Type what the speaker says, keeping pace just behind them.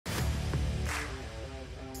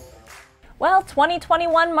Well,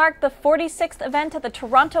 2021 marked the 46th event at the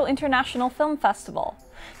Toronto International Film Festival.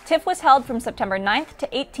 TIFF was held from September 9th to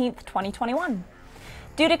 18th, 2021.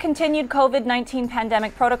 Due to continued COVID-19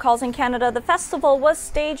 pandemic protocols in Canada, the festival was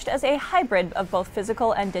staged as a hybrid of both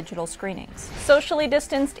physical and digital screenings. Socially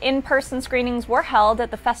distanced in-person screenings were held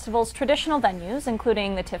at the festival's traditional venues,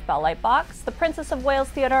 including the Tiff Bell Lightbox, the Princess of Wales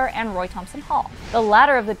Theatre, and Roy Thomson Hall. The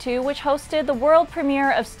latter of the two, which hosted the world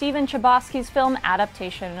premiere of Stephen Chbosky's film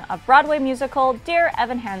adaptation of Broadway musical Dear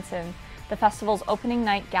Evan Hansen, the festival's opening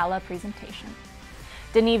night gala presentation.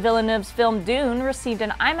 Denis Villeneuve's film Dune received an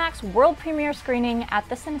IMAX world premiere screening at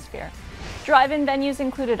the Cinesphere. Drive-in venues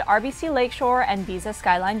included RBC Lakeshore and Visa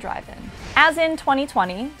Skyline Drive-In. As in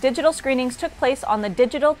 2020, digital screenings took place on the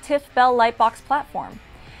digital Tiff Bell Lightbox platform.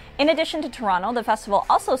 In addition to Toronto, the festival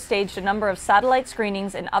also staged a number of satellite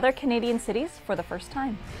screenings in other Canadian cities for the first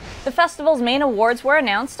time. The festival's main awards were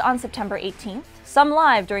announced on September 18th, some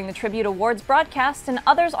live during the Tribute Awards broadcast and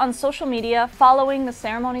others on social media following the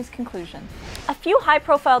ceremony's conclusion. A few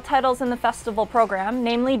high-profile titles in the festival program,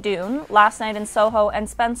 namely Dune, Last Night in Soho, and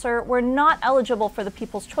Spencer, were not eligible for the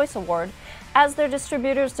People's Choice Award, as their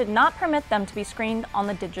distributors did not permit them to be screened on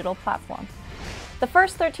the digital platform. The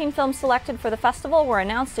first 13 films selected for the festival were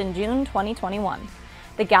announced in June 2021.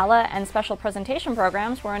 The gala and special presentation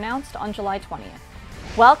programs were announced on July 20th.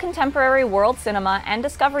 While contemporary world cinema and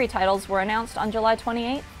discovery titles were announced on July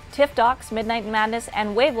 28th, TIFF Docs, Midnight Madness,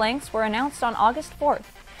 and Wavelengths were announced on August 4th.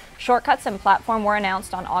 Shortcuts and Platform were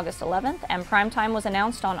announced on August 11th, and Primetime was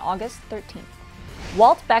announced on August 13th.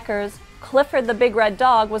 Walt Becker's Clifford the Big Red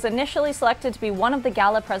Dog was initially selected to be one of the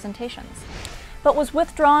gala presentations, but was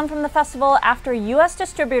withdrawn from the festival after U.S.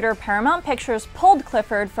 distributor Paramount Pictures pulled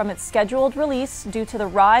Clifford from its scheduled release due to the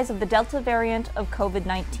rise of the Delta variant of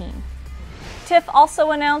COVID-19. TIFF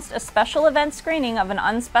also announced a special event screening of an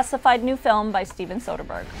unspecified new film by Steven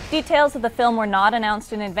Soderbergh. Details of the film were not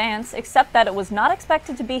announced in advance, except that it was not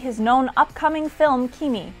expected to be his known upcoming film,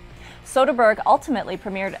 Kimi. Soderbergh ultimately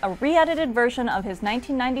premiered a re-edited version of his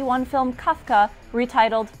 1991 film Kafka,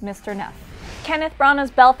 retitled Mr. Neff. Kenneth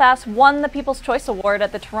Branagh's Belfast won the People's Choice Award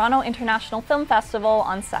at the Toronto International Film Festival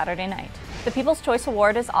on Saturday night. The People's Choice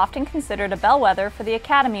Award is often considered a bellwether for the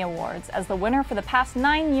Academy Awards, as the winner for the past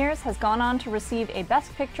 9 years has gone on to receive a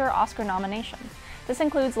Best Picture Oscar nomination. This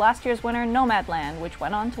includes last year's winner Nomadland, which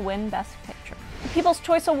went on to win Best Picture. The People's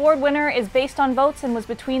Choice Award winner is based on votes and was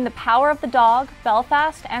between The Power of the Dog,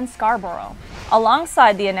 Belfast, and Scarborough.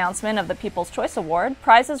 Alongside the announcement of the People's Choice Award,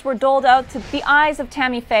 prizes were doled out to The Eyes of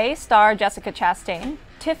Tammy Faye star Jessica Chastain,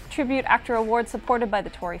 TIFF Tribute Actor Award supported by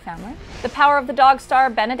the Tory family, The Power of the Dog star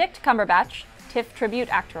Benedict Cumberbatch, TIFF Tribute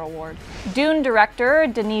Actor Award, Dune director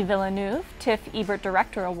Denis Villeneuve, TIFF Ebert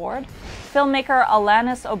Director Award, filmmaker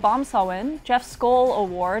Alanis Obomsawin, Jeff Skoll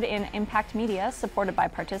Award in Impact Media supported by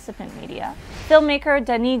Participant Media, filmmaker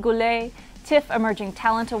Denis Goulet, TIFF Emerging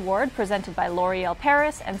Talent Award presented by L'Oreal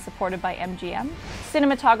Paris and supported by MGM,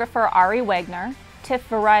 cinematographer Ari Wagner, TIFF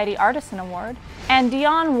Variety Artisan Award, and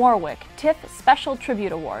Dionne Warwick, TIFF Special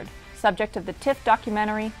Tribute Award, subject of the TIFF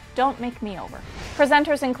documentary Don't Make Me Over.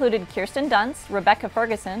 Presenters included Kirsten Dunst, Rebecca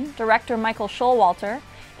Ferguson, director Michael Showalter,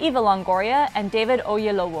 Eva Longoria, and David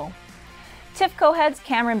Oyelowo. TIFF co-heads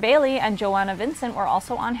Cameron Bailey and Joanna Vincent were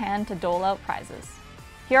also on hand to dole out prizes.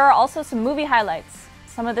 Here are also some movie highlights.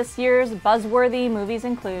 Some of this year's buzzworthy movies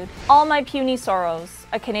include All My Puny Sorrows,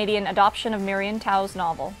 a Canadian adoption of Miriam Tao's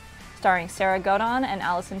novel, starring Sarah Godin and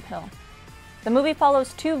Alison Pill. The movie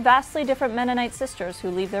follows two vastly different Mennonite sisters who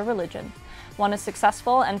leave their religion. One is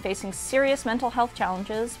successful and facing serious mental health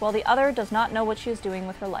challenges, while the other does not know what she is doing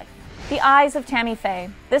with her life. The Eyes of Tammy Faye.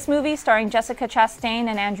 This movie, starring Jessica Chastain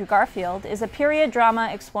and Andrew Garfield, is a period drama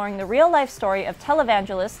exploring the real-life story of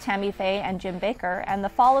televangelists Tammy Faye and Jim Bakker and the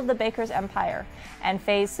fall of the Bakkers' empire, and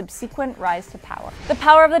Faye's subsequent rise to power. The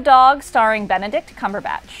Power of the Dog, starring Benedict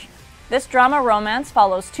Cumberbatch. This drama romance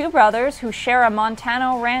follows two brothers who share a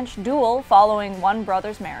Montana ranch duel following one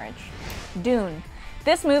brother's marriage. Dune.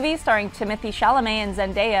 This movie, starring Timothée Chalamet and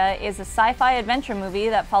Zendaya, is a sci-fi adventure movie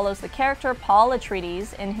that follows the character Paul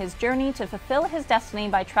Atreides in his journey to fulfill his destiny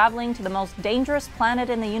by traveling to the most dangerous planet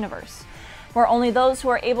in the universe, where only those who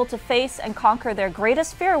are able to face and conquer their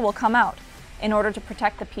greatest fear will come out, in order to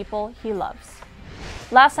protect the people he loves.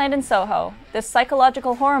 Last Night in Soho. This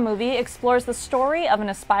psychological horror movie explores the story of an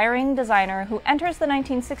aspiring designer who enters the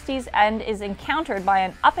 1960s and is encountered by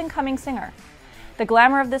an up-and-coming singer. The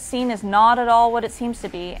glamour of this scene is not at all what it seems to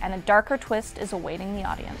be, and a darker twist is awaiting the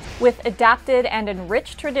audience. With adapted and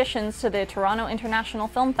enriched traditions to the Toronto International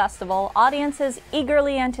Film Festival, audiences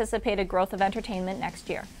eagerly anticipate a growth of entertainment next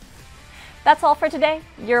year. That's all for today.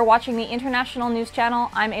 You're watching the International News Channel.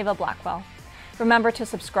 I'm Avaah Blackwell. Remember to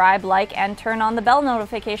subscribe, like, and turn on the bell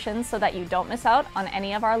notifications so that you don't miss out on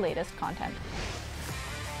any of our latest content.